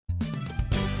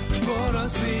for a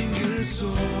single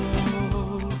soul,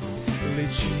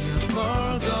 reaching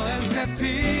further and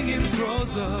stepping in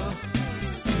closer.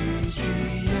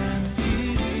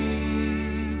 CGNTV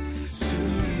to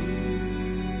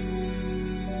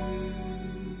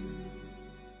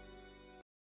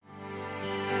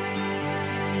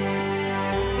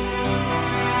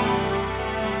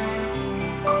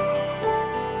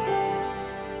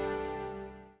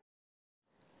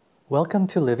Welcome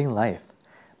to Living Life.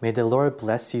 May the Lord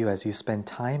bless you as you spend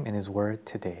time in His Word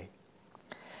today.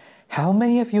 How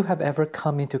many of you have ever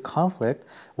come into conflict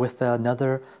with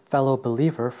another fellow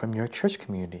believer from your church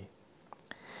community?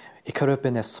 It could have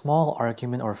been a small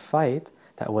argument or fight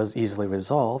that was easily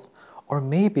resolved, or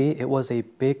maybe it was a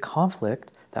big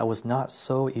conflict that was not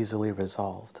so easily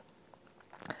resolved,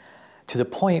 to the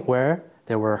point where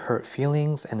there were hurt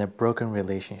feelings and a broken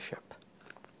relationship.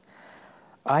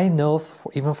 I know,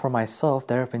 even for myself,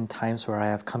 there have been times where I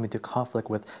have come into conflict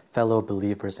with fellow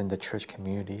believers in the church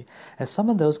community, and some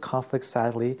of those conflicts,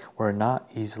 sadly, were not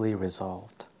easily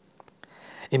resolved.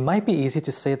 It might be easy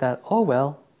to say that, oh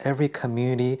well, every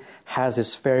community has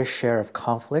its fair share of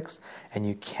conflicts, and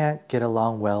you can't get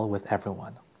along well with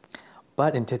everyone.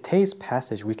 But in today's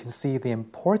passage, we can see the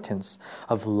importance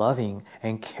of loving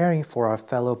and caring for our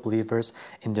fellow believers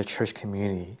in the church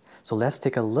community. So let's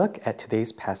take a look at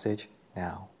today's passage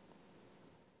now.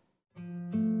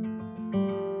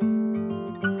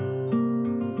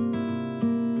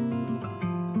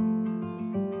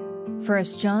 1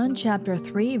 John chapter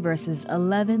 3 verses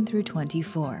 11 through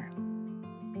 24.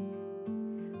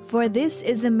 For this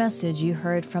is the message you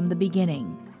heard from the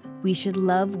beginning. We should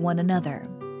love one another.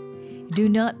 Do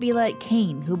not be like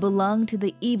Cain, who belonged to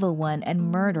the evil one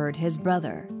and murdered his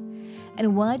brother.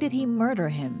 And why did he murder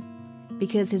him?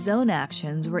 Because his own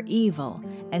actions were evil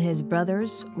and his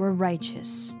brothers were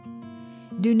righteous.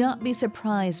 Do not be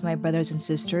surprised, my brothers and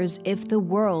sisters, if the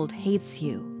world hates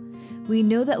you. We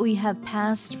know that we have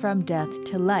passed from death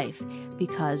to life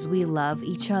because we love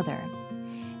each other.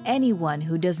 Anyone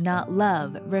who does not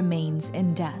love remains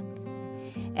in death.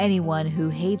 Anyone who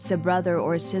hates a brother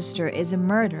or sister is a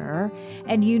murderer,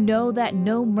 and you know that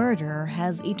no murderer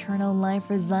has eternal life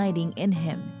residing in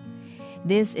him.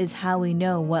 This is how we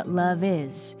know what love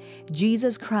is.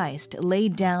 Jesus Christ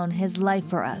laid down his life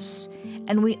for us,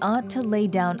 and we ought to lay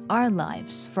down our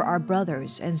lives for our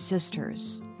brothers and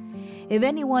sisters. If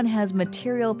anyone has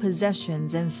material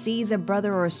possessions and sees a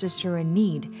brother or sister in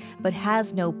need, but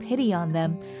has no pity on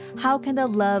them, how can the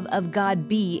love of God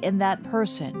be in that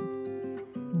person?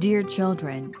 Dear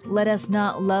children, let us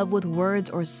not love with words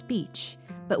or speech,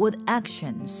 but with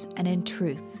actions and in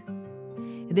truth.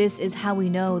 This is how we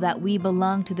know that we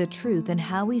belong to the truth and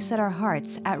how we set our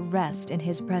hearts at rest in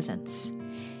His presence.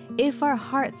 If our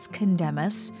hearts condemn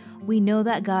us, we know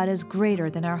that God is greater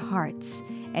than our hearts,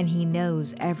 and He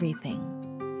knows everything.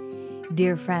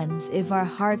 Dear friends, if our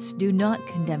hearts do not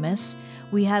condemn us,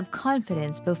 we have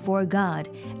confidence before God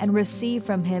and receive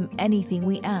from Him anything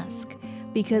we ask,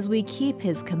 because we keep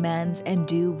His commands and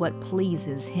do what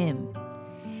pleases Him.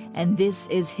 And this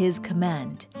is His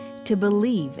command, to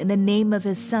believe in the name of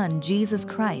His Son, Jesus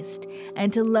Christ,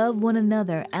 and to love one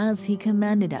another as He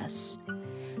commanded us.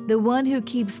 The one who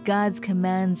keeps God's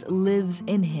commands lives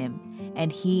in Him,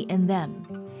 and He in them.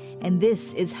 And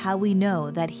this is how we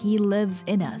know that He lives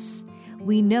in us.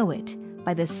 We know it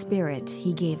by the Spirit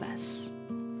He gave us.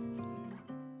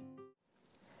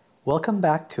 Welcome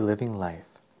back to Living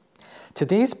Life.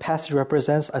 Today's passage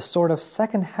represents a sort of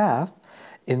second half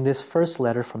in this first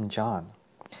letter from John.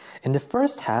 In the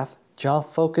first half, John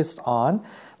focused on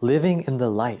living in the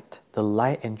light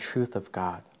and truth of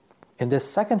God. In the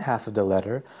second half of the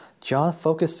letter, John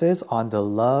focuses on the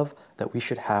love that we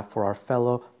should have for our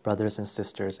fellow brothers and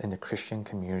sisters in the Christian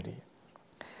community.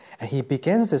 And he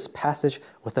begins this passage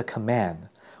with a command,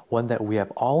 one that we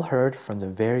have all heard from the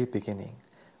very beginning.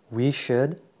 We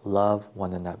should love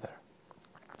one another.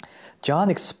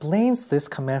 John explains this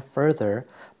command further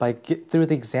through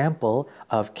the example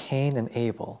of Cain and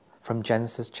Abel from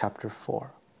Genesis chapter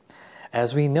 4.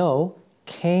 As we know,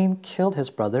 Cain killed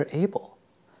his brother Abel.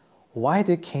 Why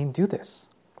did Cain do this?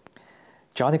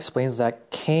 John explains that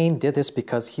Cain did this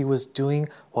because he was doing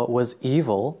what was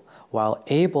evil, while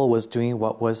Abel was doing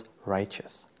what was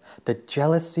righteous. The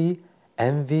jealousy,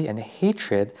 envy, and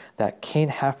hatred that Cain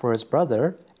had for his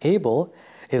brother, Abel,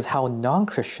 is how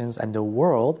non-Christians and the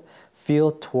world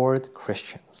feel toward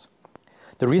Christians.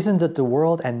 The reason that the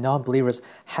world and non-believers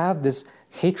have this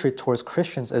hatred towards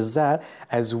Christians is that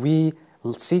as we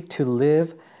seek to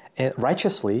live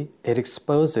righteously, it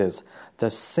exposes the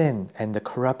sin and the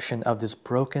corruption of this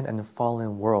broken and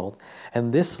fallen world.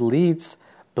 And this leads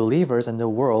believers in the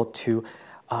world to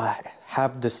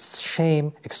have this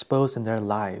shame exposed in their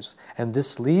lives, and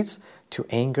this leads to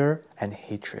anger and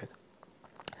hatred.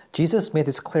 Jesus made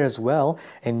this clear as well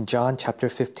in John chapter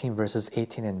 15, verses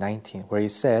 18 and 19, where he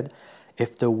said,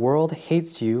 "If the world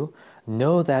hates you,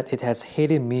 know that it has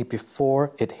hated me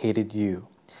before it hated you.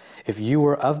 If you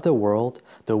were of the world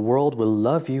will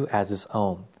love you as its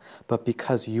own. But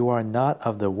because you are not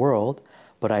of the world,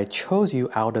 but I chose you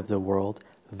out of the world,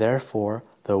 therefore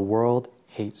the world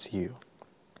hates you."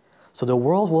 So the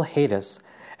world will hate us,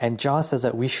 and John says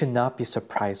that we should not be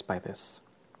surprised by this.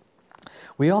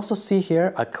 We also see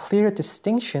here a clear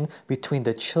distinction between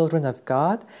the children of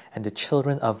God and the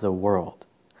children of the world.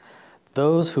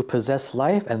 Those who possess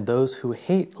life and those who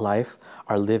hate life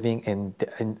are living in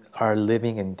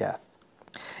death.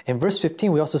 In verse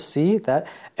 15, we also see that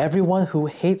everyone who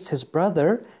hates his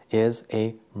brother is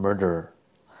a murderer.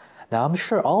 Now, I'm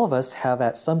sure all of us have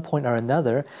at some point or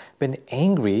another been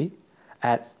angry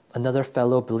at another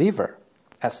fellow believer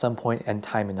at some point in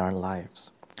time in our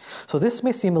lives. So this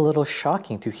may seem a little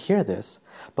shocking to hear this,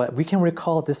 but we can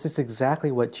recall this is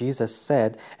exactly what Jesus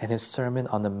said in his Sermon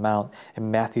on the Mount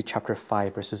in Matthew chapter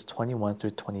 5, verses 21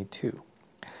 through 22.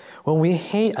 When we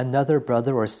hate another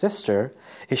brother or sister,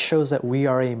 it shows that we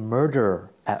are a murderer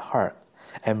at heart,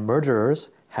 and murderers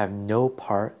have no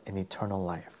part in eternal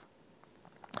life.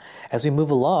 As we move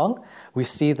along, we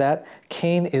see that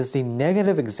Cain is the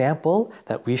negative example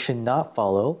that we should not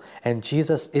follow, and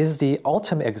Jesus is the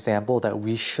ultimate example that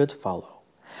we should follow.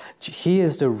 He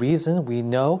is the reason we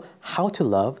know how to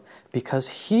love,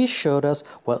 because he showed us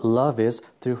what love is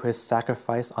through his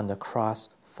sacrifice on the cross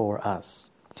for us.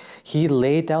 He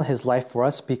laid down his life for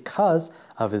us because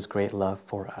of his great love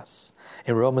for us.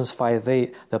 In Romans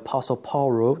 5:8, the Apostle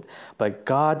Paul wrote, "But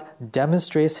God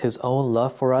demonstrates his own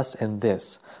love for us in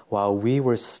this: while we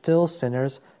were still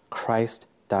sinners, Christ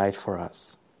died for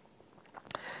us."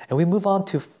 And we move on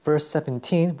to verse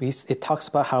 17. It talks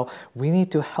about how we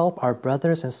need to help our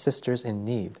brothers and sisters in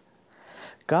need.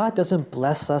 God doesn't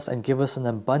bless us and give us an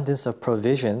abundance of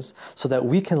provisions so that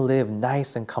we can live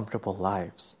nice and comfortable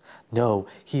lives. No,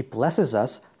 he blesses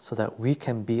us so that we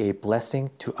can be a blessing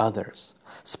to others,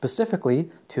 specifically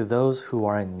to those who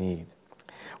are in need.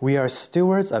 We are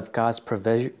stewards of God's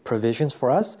provisions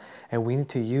for us, and we need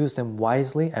to use them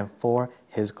wisely and for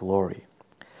his glory.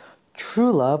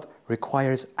 True love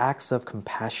requires acts of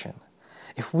compassion.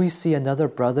 If we see another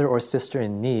brother or sister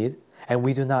in need and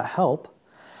we do not help,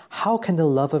 how can the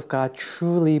love of God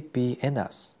truly be in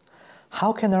us?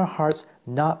 How can our hearts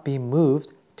not be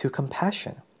moved to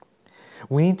compassion?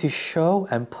 We need to show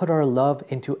and put our love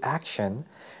into action,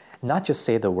 not just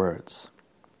say the words.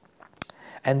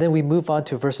 And then we move on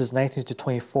to verses 19 to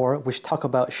 24, which talk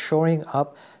about shoring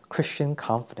up Christian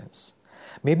confidence.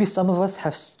 Maybe some of us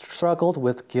have struggled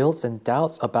with guilt and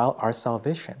doubts about our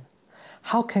salvation.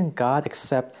 How can God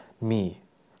accept me?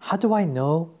 How do I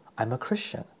know I'm a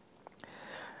Christian?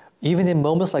 Even in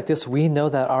moments like this, we know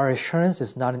that our assurance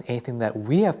is not in anything that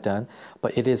we have done,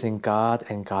 but it is in God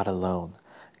and God alone.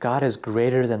 God is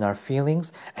greater than our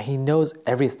feelings, and he knows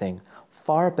everything,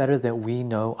 far better than we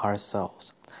know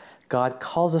ourselves. God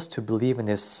calls us to believe in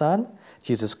his Son,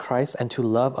 Jesus Christ, and to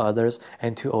love others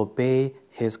and to obey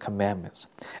his commandments.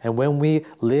 And when we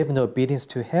live in obedience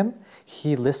to him,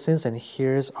 he listens and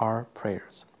hears our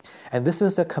prayers. And this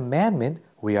is the commandment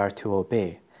we are to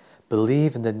obey.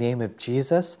 Believe in the name of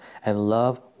Jesus and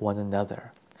love one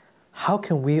another. How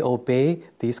can we obey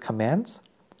these commands?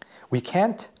 We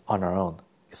can't on our own.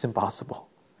 It's impossible.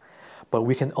 But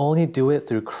we can only do it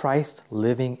through Christ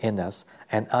living in us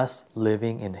and us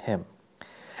living in him.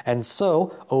 And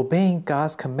so, obeying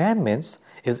God's commandments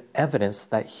is evidence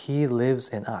that he lives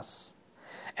in us.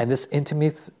 And this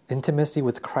intimacy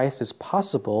with Christ is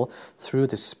possible through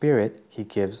the Spirit he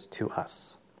gives to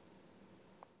us.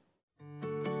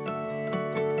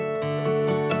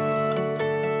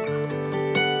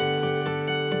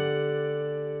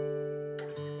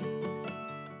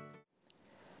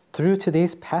 Through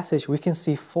today's passage, we can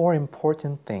see four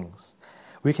important things.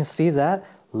 We can see that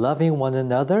loving one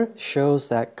another shows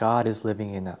that God is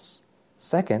living in us.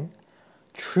 Second,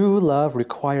 true love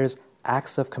requires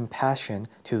acts of compassion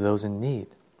to those in need.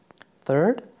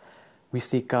 Third, we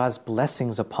see God's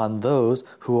blessings upon those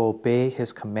who obey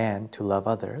his command to love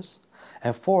others.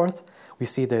 And fourth, we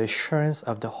see the assurance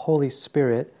of the Holy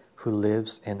Spirit who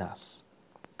lives in us.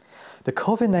 The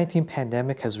COVID-19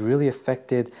 pandemic has really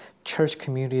affected church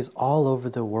communities all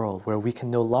over the world, where we can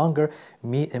no longer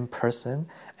meet in person,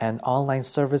 and online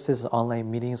services and online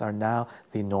meetings are now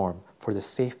the norm for the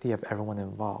safety of everyone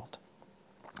involved.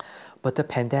 But the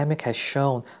pandemic has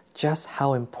shown just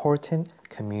how important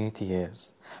community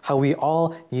is, how we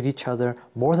all need each other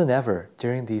more than ever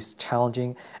during these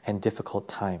challenging and difficult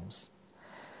times.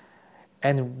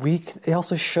 And it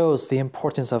also shows the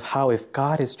importance of how if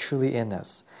God is truly in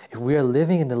us, if we are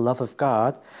living in the love of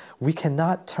God, we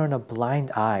cannot turn a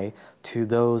blind eye to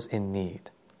those in need.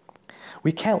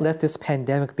 We can't let this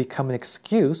pandemic become an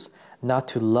excuse not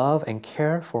to love and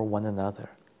care for one another.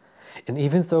 And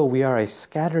even though we are a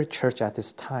scattered church at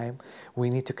this time, we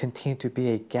need to continue to be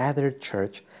a gathered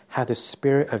church, have the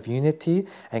spirit of unity,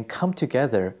 and come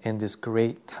together in this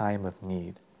great time of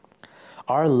need.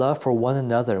 Our love for one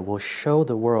another will show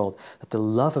the world that the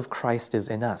love of Christ is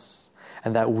in us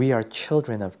and that we are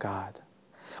children of God.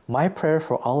 My prayer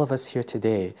for all of us here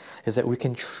today is that we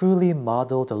can truly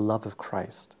model the love of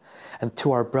Christ and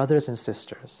to our brothers and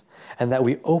sisters, and that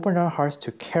we open our hearts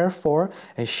to care for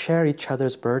and share each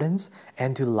other's burdens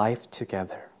and do life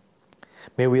together.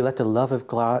 May we let the love of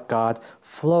God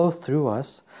flow through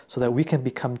us so that we can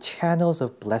become channels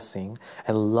of blessing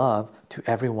and love to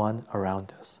everyone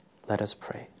around us. Let us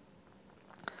pray.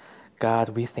 God,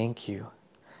 we thank you.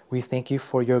 We thank you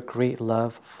for your great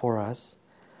love for us.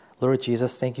 Lord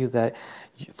Jesus, thank you that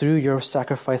through your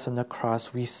sacrifice on the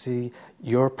cross, we see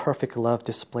your perfect love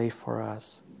displayed for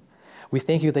us. We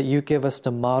thank you that you give us the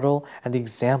model and the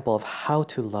example of how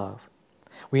to love.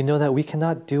 We know that we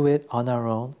cannot do it on our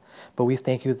own, but we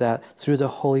thank you that through the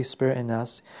Holy Spirit in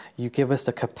us, you give us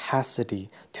the capacity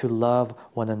to love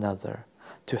one another,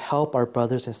 to help our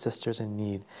brothers and sisters in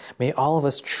need. May all of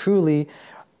us truly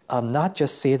not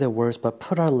just say the words, but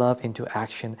put our love into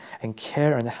action and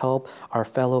care and help our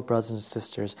fellow brothers and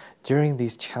sisters during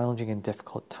these challenging and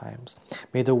difficult times.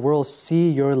 May the world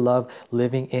see your love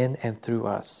living in and through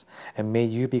us, and may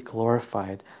you be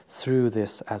glorified through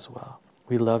this as well.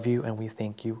 We love you and we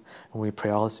thank you, and we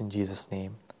pray all this in Jesus'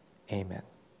 name. Amen.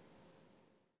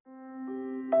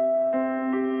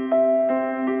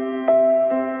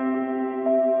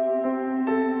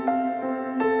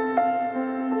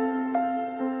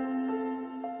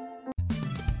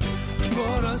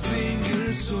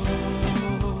 Single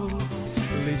soul,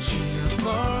 reaching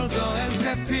further and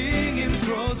stepping in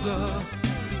closer.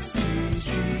 See